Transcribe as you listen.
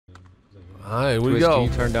Alright, we Twist, go. can you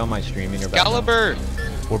turn down my stream in your background? Caliber!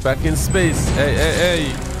 We're back in space. Hey, hey,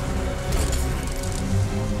 hey.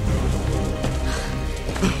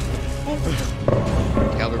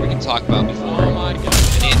 Caliber, we can talk about before. Oh my god.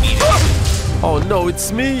 I didn't mean it. Oh no,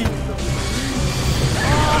 it's me.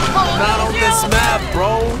 Not on this map,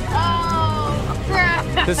 bro. Oh, crap.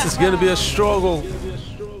 This is gonna be a struggle.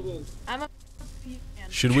 I'm a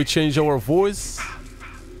Should we change our voice?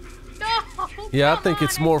 No, Yeah, I come think on,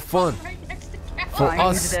 it's more fun right next to Cal. for Find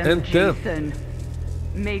us them, and them. Jason.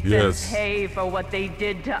 Make Yes. them pay for what they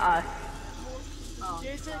did to us.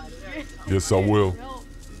 Jason, Yes, I will. no.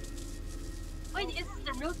 Wait, is this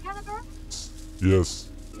the real Caliber? Yes.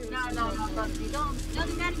 No, Bugsy, don't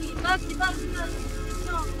get me. Bugsy, no.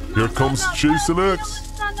 Here comes Jason X.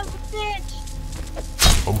 Son of a bitch.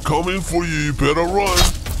 I'm coming for you. You better run.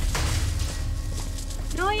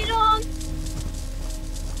 No, you don't.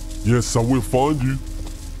 Yes, I will find you.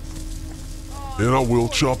 And I will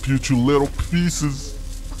chop you to little pieces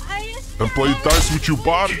and play dice with your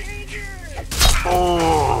body.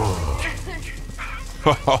 Oh.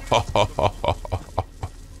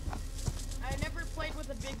 I never played with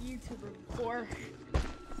a big YouTuber before.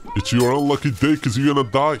 It's your unlucky day because you're gonna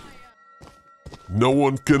die. No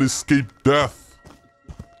one can escape death.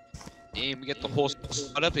 Damn, we got the whole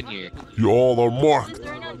spot up in here. You all are marked.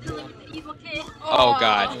 They're not dealing with the evil kid. Oh,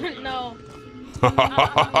 God. No. No.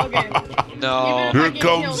 Okay. Even if Here I it get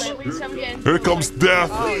comes. killed, at least I'm getting Here comes death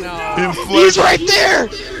Oh no. in flesh. He's right there!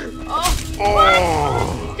 Oh,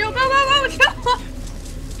 Oh. go, go, go, go, go.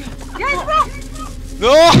 Guys, run.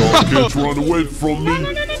 No! Y'all can't run away from me. No.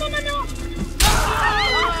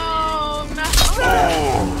 Oh, no.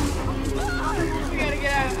 Oh. We gotta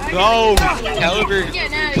get out. No! Caliber,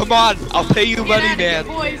 Getting out of come here. on! I'll pay you Get money, out of here, man.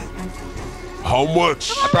 boys. How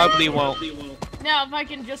much? I probably won't. Now, if I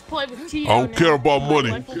can just play with Tito. I don't care about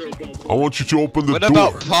money. I want you to open the What door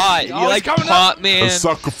about pot? You like pot, man? and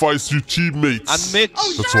sacrifice your teammates. I'm Mitch.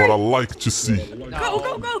 That's what I like to see.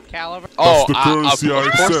 Go. Caliber. Oh, the currency I of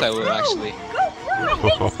course accept. I will, actually.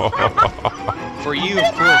 For you,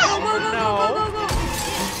 of course. No.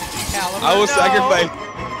 Caliber. I will sacrifice.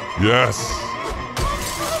 Yes.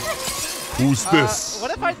 Who's this? What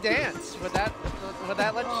if I dance? Would that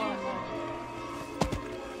let you?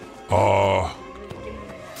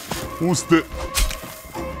 Who's this?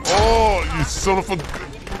 Oh, you son of a...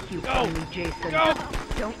 You me, Jason.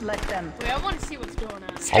 Don't let them. Wait, I want to see what's going on.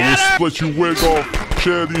 I will split your wig off.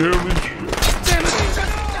 Chad, you hear me?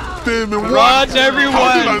 Damn it, Run, what? How did I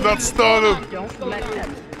everyone! not start him? Don't let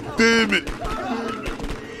them. Damn it.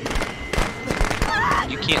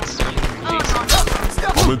 You can't see. I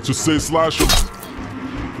meant to say slash him.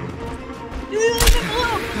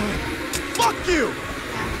 Fuck you!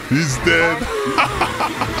 He's dead.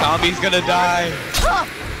 Tommy's gonna die.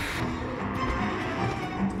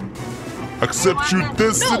 Accept your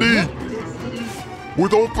destiny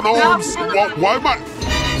with open arms. Why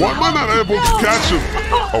am I not able to catch him?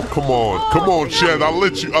 Oh, come on, Chad. I'll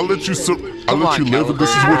let you live, and this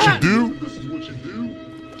is what you do.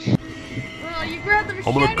 Well, you grabbed the I'm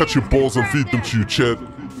gonna machete. cut your balls and feed them to you, Chad.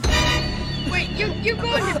 Wait, you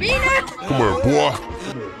going to be now? Come here, boy.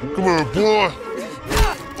 Come here, boy.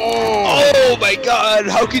 Oh, Oh my god,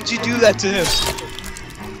 how could you do that to him?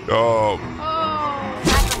 Oh.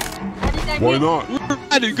 Why not?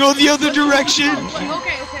 I had to go the other direction.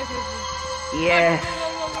 Okay. Yeah.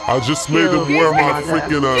 I just made him wear my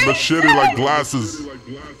freaking machete like glasses.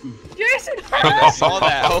 Jason. I saw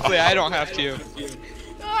that. Hopefully I don't have to.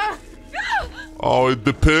 Oh, it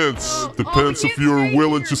depends. Depends if you're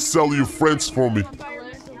willing to sell your friends for me.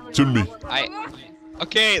 To me.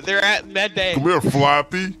 Okay, they're at med bay. Come here,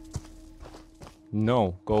 Flappy.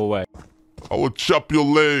 No, go away. I will chop your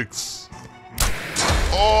legs.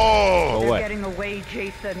 Oh! Go They're away. getting away,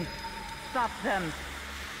 Jason. Stop them.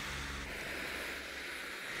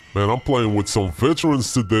 Man, I'm playing with some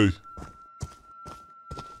veterans today.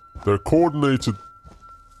 They're coordinated.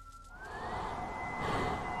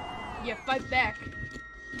 Yeah, fight back.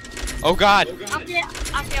 Oh god. Okay.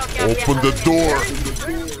 Open the door, Where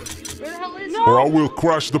the hell is or I will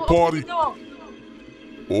crash the party. No.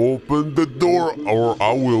 Open the door, or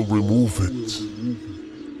I will remove it.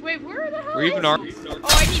 it? Wait, where the hell We're even is are. it? Oh,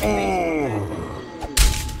 I need to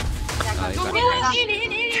Oh, go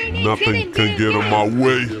in. nothing can get in my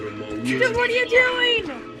way. What are you doing?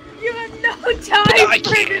 You have no time for that.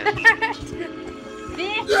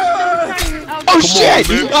 Oh shit!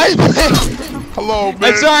 man. Hello, man.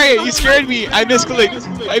 I'm sorry, you scared me. I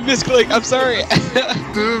misclicked. I'm sorry.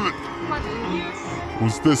 Damn it.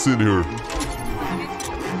 Who's this in here?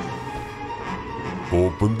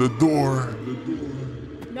 Open the door.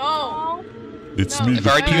 No. It's No. me, If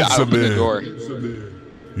the I were you, I pizza would open the man. door.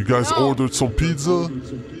 You guys No. ordered some pizza?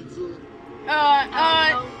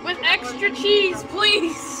 With extra cheese,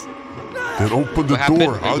 please. Then open the What happened?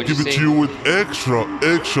 door. What I'll would give you it say? to you with extra,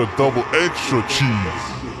 double extra cheese.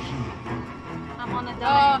 I'm on a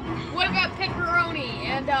diet. What about pepperoni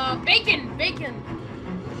and bacon? Bacon.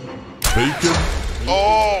 Bacon?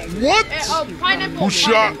 Oh, what? Pineapple. Who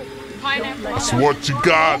shot? Pineapple. That's what you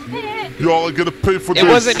got. Y'all are gonna pay for this. It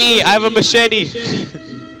wasn't me. I have a machete.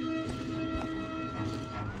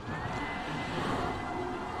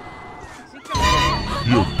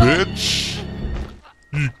 You bitch.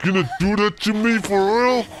 You gonna do that to me for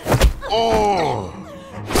real? Oh.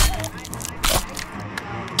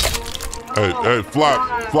 Hey,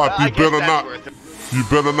 Flap, you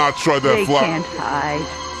better not try that, They Flap. can't hide.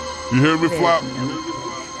 You hear me, Flap?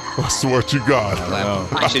 I swear to God.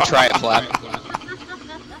 You should try it, Flap.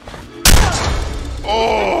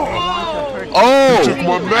 Oh, Oh! took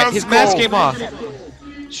my mask His mask off. came off.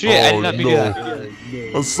 Shit, I did not mean to do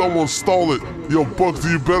that. And someone stole it. Yo,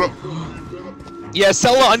 Bugsy, you better. Yeah,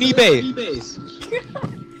 sell it on eBay.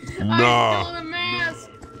 Nah. The mask.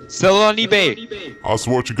 Sell it on eBay. I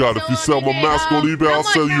swear to God, if you sell my mask on eBay, I'll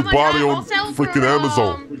sell you body on freaking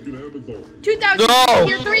Amazon. 2,000. No!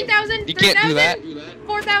 You're 3,000. You can't do that.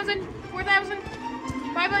 4,000. 4,000.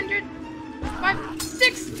 500.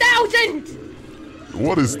 6,000.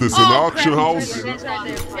 What is this, an auction house? It's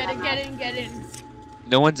right there. Get in.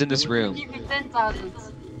 No one's in this room. Give me 10,000.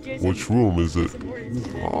 Which room is it?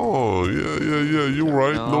 Oh, yeah, you're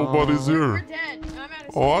right. No. Nobody's We're here. dead. I'm out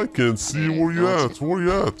of Oh, I can see where you at. Where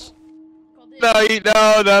you at?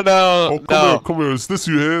 No. Oh, come here. Is this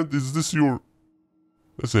your hand? Is this your...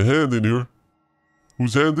 There's a hand in here.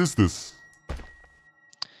 Whose hand is this?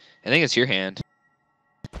 I think it's your hand.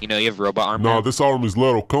 You know, you have robot arm. Nah, now. this arm is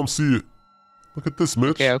little. Come see it. Look at this,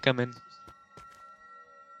 Mitch. Okay, I'll come in.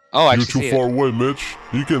 Oh, I You're see too it. far away, Mitch.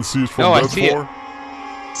 You can see it from No, I that see it. far.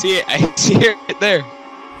 See it. I see it right there.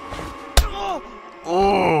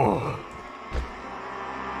 Oh.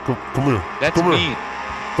 Come here. That's come mean. here.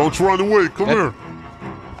 Don't run away. Come here.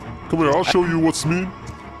 Come here. I'll show you what's mean.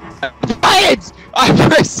 Science! I'm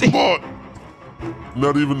pressing. But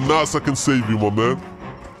not even NASA can save you, my man.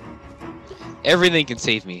 Everything can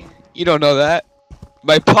save me. You don't know that.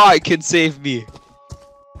 My pot can save me.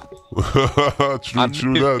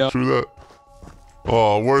 True that.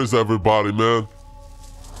 Oh, where's everybody, man?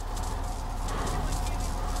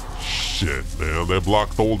 Shit, man. They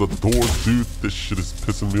blocked all the doors, dude. This shit is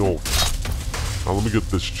pissing me off. Now, let me get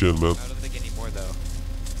this chin, man. I don't think anymore, though.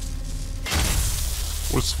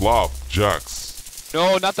 Where's Flop? Jax.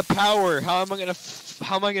 No, not the power. How am I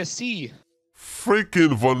gonna see?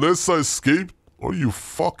 Freaking Vanessa escaped? Are you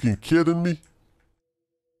fucking kidding me?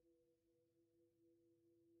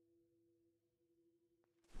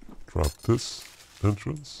 Drop this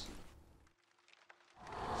entrance.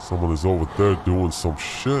 Someone is over there doing some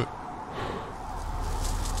shit.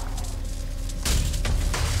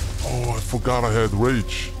 Oh, I forgot I had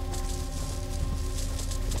rage.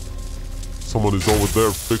 Someone is over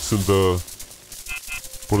there fixing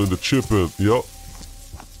putting the chip in. Yup.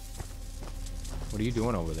 What are you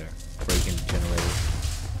doing over there? Breaking the generator.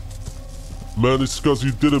 Man, it's because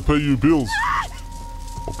you didn't pay your bills.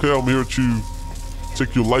 Okay, I'm here to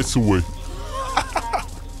take your lights away.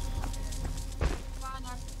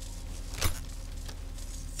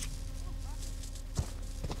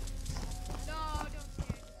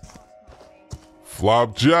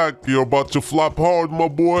 Flapjack, you're about to flop hard, my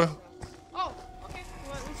boy. Oh, okay.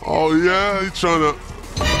 Oh yeah, you trying to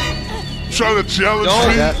challenge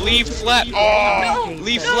me? No, leave Flap. Oh,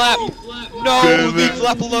 Leave Flap. No, Damn leave it.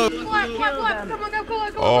 Flap alone. Flap. Come on,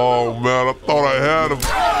 go. Oh man, I thought I had him.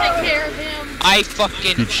 Take care of him. I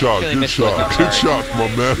fucking Good shot, really good missed Flip, shot, I'm good sorry. shot, my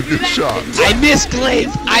man, good shot. I missed,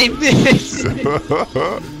 Glaive. I missed.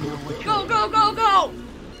 Go.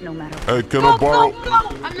 No matter Hey, can I borrow?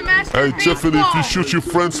 I'm the master. Hey, Tiffany, if you shoot your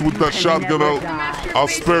friends with that shotgun, I'll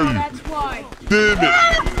spare you. That's why. Damn it!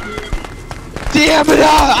 Stamina!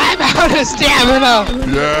 I'm out of stamina!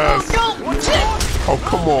 Yes! Oh,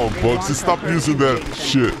 come on, Bugsy. Stop using that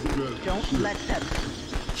shit. don't let them.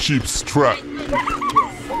 Cheap strap.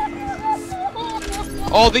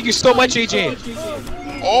 Oh, I think you stole my JJ.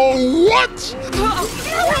 Oh, what?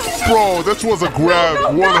 Bro, that was a grab,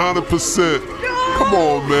 100%. Come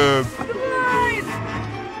on, man.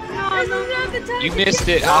 You missed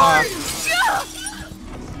it.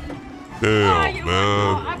 Damn,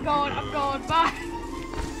 man. I'm going. Bye.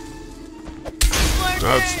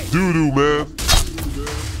 That's doo-doo, man.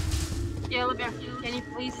 Yellow Bear, can you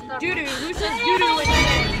please stop? Doo-doo. Who says doo-doo in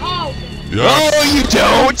here? Oh. Yes. No, you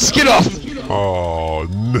don't. Just get off. Oh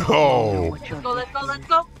no. Let's go, let's go, let's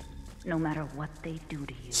go. No matter what they do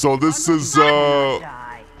to you, So this is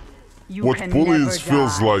die. You what can bullying never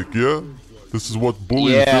feels die. like, yeah? This is what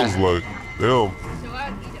bullying Yeah. feels like. Damn.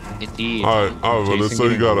 Indeed. Alright, Vanessa,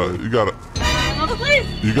 you got No,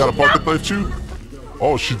 please. a pocket knife too?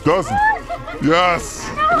 Oh, she doesn't. Yes.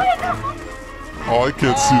 Oh, I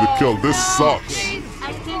can't see the kill. This sucks.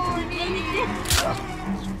 I can't see anything.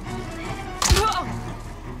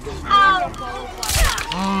 Ow.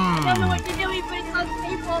 I don't know what you're doing, but it's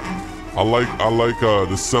unstable. I like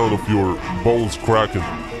the sound of your bones cracking.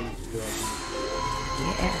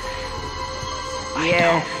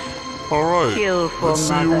 Yes. All right. Kill for Let's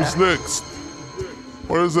see who's mother. next.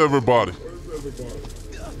 Where's everybody?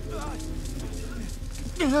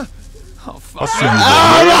 I see you,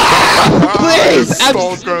 man. Please!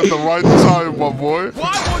 Stalker at the right time, my boy.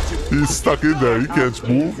 He's stuck in there. He can't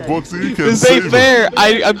move. Bugsy, you can't This save ain't fair.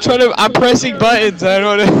 I'm pressing buttons. I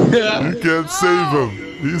don't know. him. You can't save him.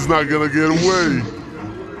 He's not gonna get away.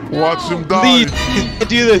 Watch him die. Lead.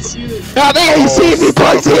 Do this. Oh, man, you see me, Oh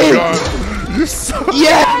my Bugsy! God. You suck.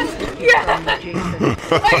 Yeah!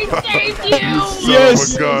 I saved you!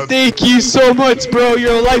 Yes! Oh my God. Thank you so much, bro.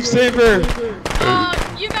 You're a lifesaver.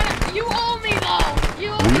 You owe me though. You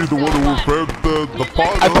owe Were you the one who repaired the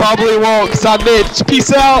pod? I probably won't, cause I'm Mitch.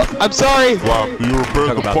 Peace out. I'm sorry. Flap, you repaired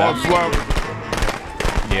Talk the about pod, that.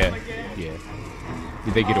 Flap? Yeah. Yeah.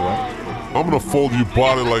 Did they get away? I'm gonna fold your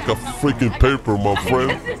body like a freaking paper, my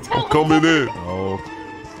friend. I'm coming in. Oh.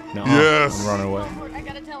 No. Yes. I'm running away. I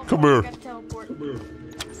gotta teleport. Come here. I gotta teleport.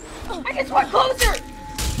 I can swat closer!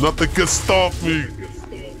 Nothing can stop me.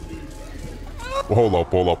 Hold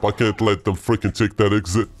up. I can't let them freaking take that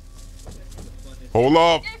exit. Hold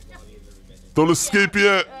up. Don't escape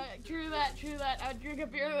yet. True that. I'll drink a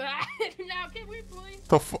beer to that. Now, can we please?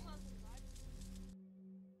 The fuck?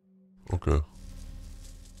 Okay.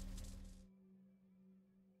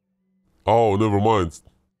 Oh, never mind.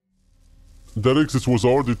 That exit was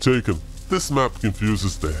already taken. This map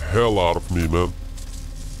confuses the hell out of me, man.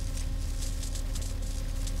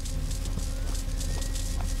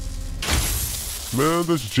 Man,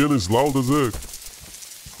 this gin is loud as heck.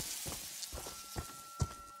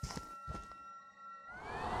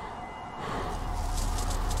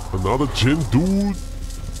 Another gin, dude.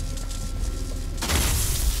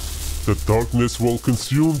 The darkness will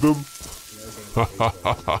consume them.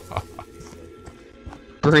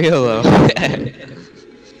 For real, though.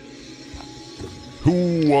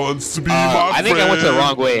 Who wants to be my I think friend? I went the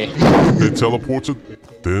wrong way. They teleported.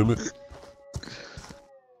 Damn it.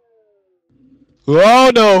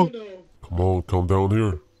 Oh, no. Come on, come down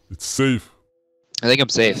here. It's safe. I think I'm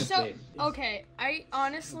safe. So, okay, I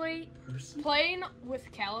honestly, playing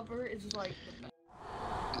with Caliber is like the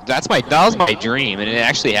best. That was my dream, and it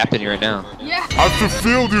actually happened right now. Yeah. I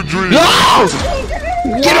fulfilled your dream. No!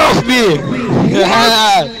 Get off me!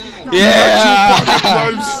 Yeah!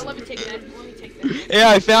 Knives. Let me take that. Yeah,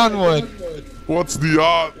 I found one. What's the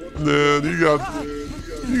odds, man?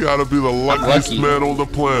 You gotta be the luckiest lucky. man on the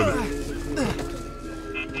planet.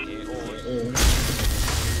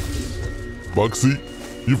 Bugsy,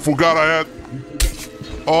 you forgot I had.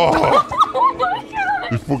 Oh, Oh my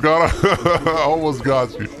god! you forgot I almost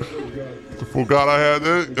got you. You forgot I had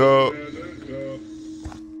it.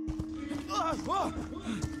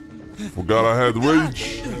 Forgot I had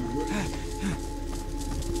rage.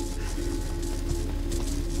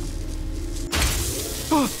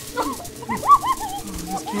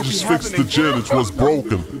 Just fix the gin. It was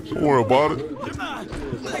broken. Don't worry about it. Oh,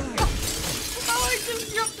 I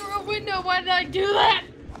just jumped through a window. Why did I do that?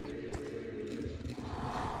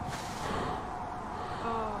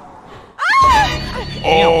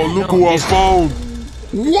 Oh, look who I found.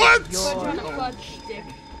 What? Clutch stick.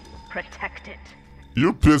 Protect it.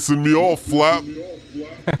 You're pissing me off, Flap.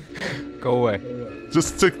 Go away.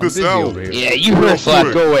 Just take this Busy L. over here. Yeah, you heard Flap.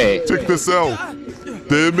 quick. Go away. Take this L.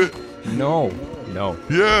 Damn it. No. No.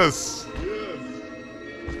 Yes.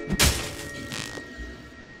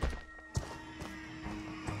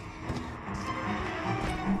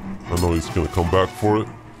 I know he's gonna come back for it.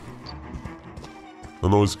 I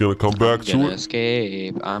know he's gonna come back I'm to gonna it.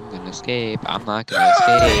 escape. I'm gonna escape. I'm not gonna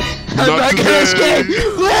escape. Not I'm not today. gonna escape.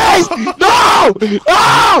 Please! No!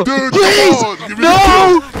 No! Dude, Please! come on. Give me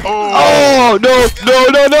No! the kill. Oh. Oh,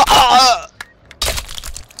 no.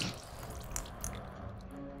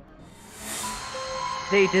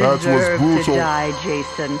 They That was deserve to brutal. die,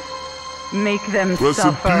 Jason. Make them Rest in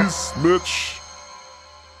suffer. peace, Mitch.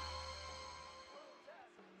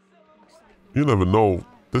 You never know.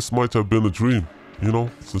 This might have been a dream, you know,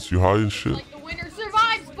 since you're high and shit. Like the winner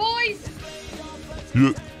survives, boys!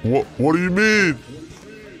 What do you mean?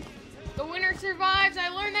 The winner survives. I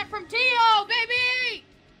learned that from Tio, baby.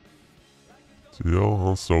 Tio?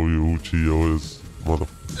 I'll show you who Tio is, mother.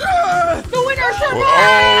 The winner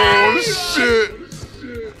Oh survives. shit!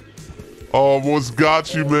 Almost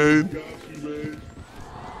got you, man.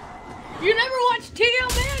 You never watched Tio,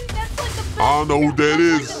 man? That's like the best. I don't know who that that's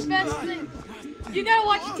is. Like the best thing. You gotta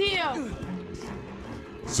watch Tio.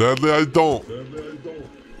 Sadly, I don't.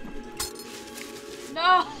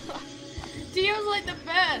 No. Tio's like the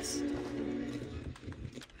best.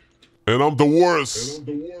 And I'm the worst.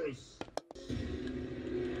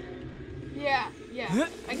 Yeah.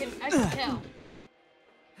 I can tell.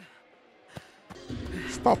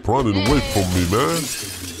 Stop running away from me, man.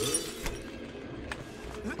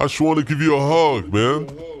 I just want to give you a hug, man.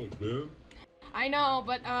 I know,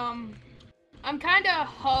 but I'm kind of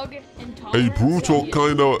hug intolerant. Hey, brutal, so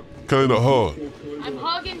kind of hug. I'm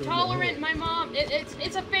hug intolerant. My mom,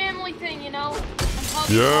 it's a family thing, you know. I'm hug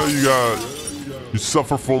Yeah, intolerant. you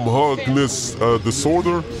suffer from hugness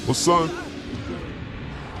disorder or something?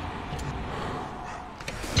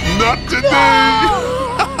 Not today!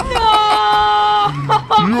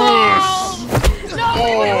 Yes! No,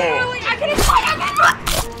 wait, I can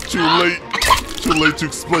explain. Too late to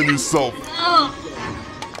explain yourself.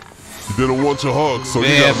 You didn't want your hug, so you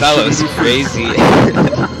Man, got that was crazy.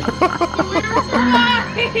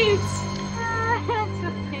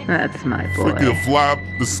 That's my freaking boy. flap,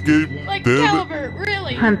 escape, Like damn it. Caliber,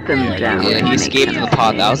 really? Hunt them Really? down. Yeah, he escaped in the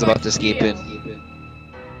pod that I was about to escape in.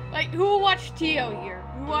 Like, who watched Tio here?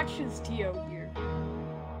 Who watches Tio here?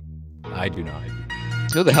 I do not.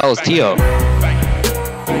 Who the hell is Tio?